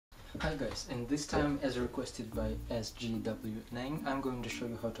Hi guys, and this time, as requested by SGW9, I'm going to show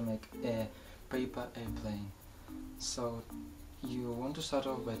you how to make a paper airplane. So you want to start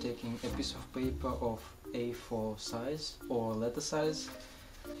off by taking a piece of paper of A4 size or letter size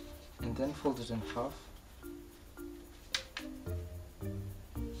and then fold it in half.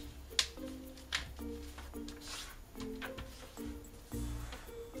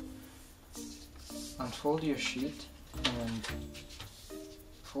 Unfold your sheet and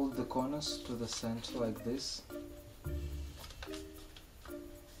fold the corners to the center like this.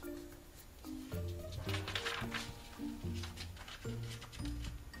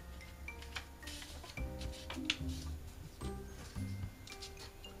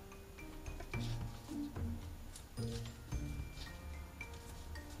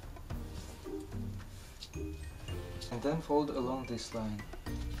 And then fold along this line.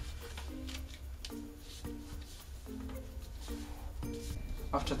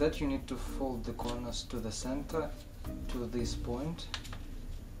 After that you need to fold the corners to the center, to this point.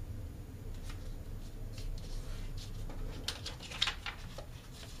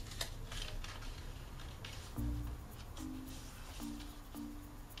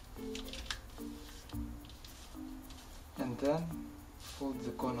 And then fold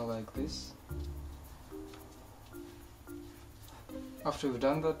the corner like this. After you've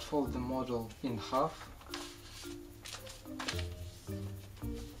done that, fold the model in half.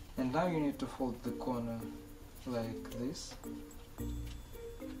 And now you need to fold the corner like this.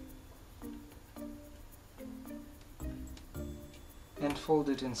 And fold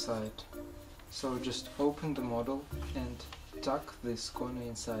it inside. So just open the model and tuck this corner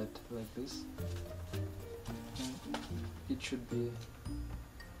inside like this. And it should be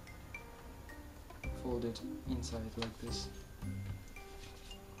folded inside like this.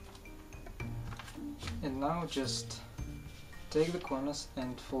 And now just take the corners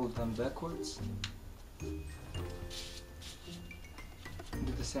and fold them backwards. Do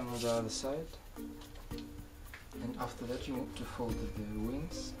the same on the other side. And after that you need to fold the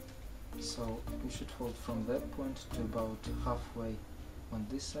wings. So you should fold from that point to about halfway on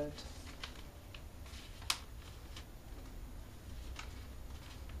this side.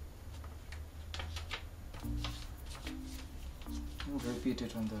 And repeat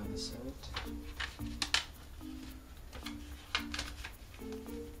it on the other side.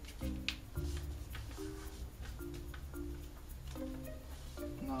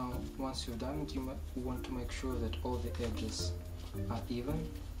 Now, once you've done it, you want to make sure that all the edges are even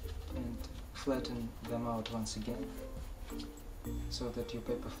and flatten them out once again so that your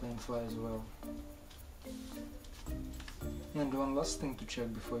paper flame flies well. And one last thing to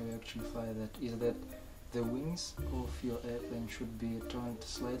check before you actually fly that is that the wings of your airplane should be turned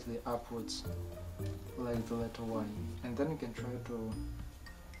slightly upwards like the letter Y, and then you can try to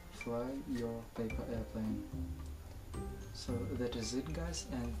fly your paper airplane. So that is it guys,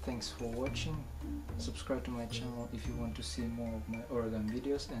 and thanks for watching. Subscribe to my channel if you want to see more of my origami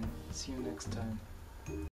videos, and see you next time.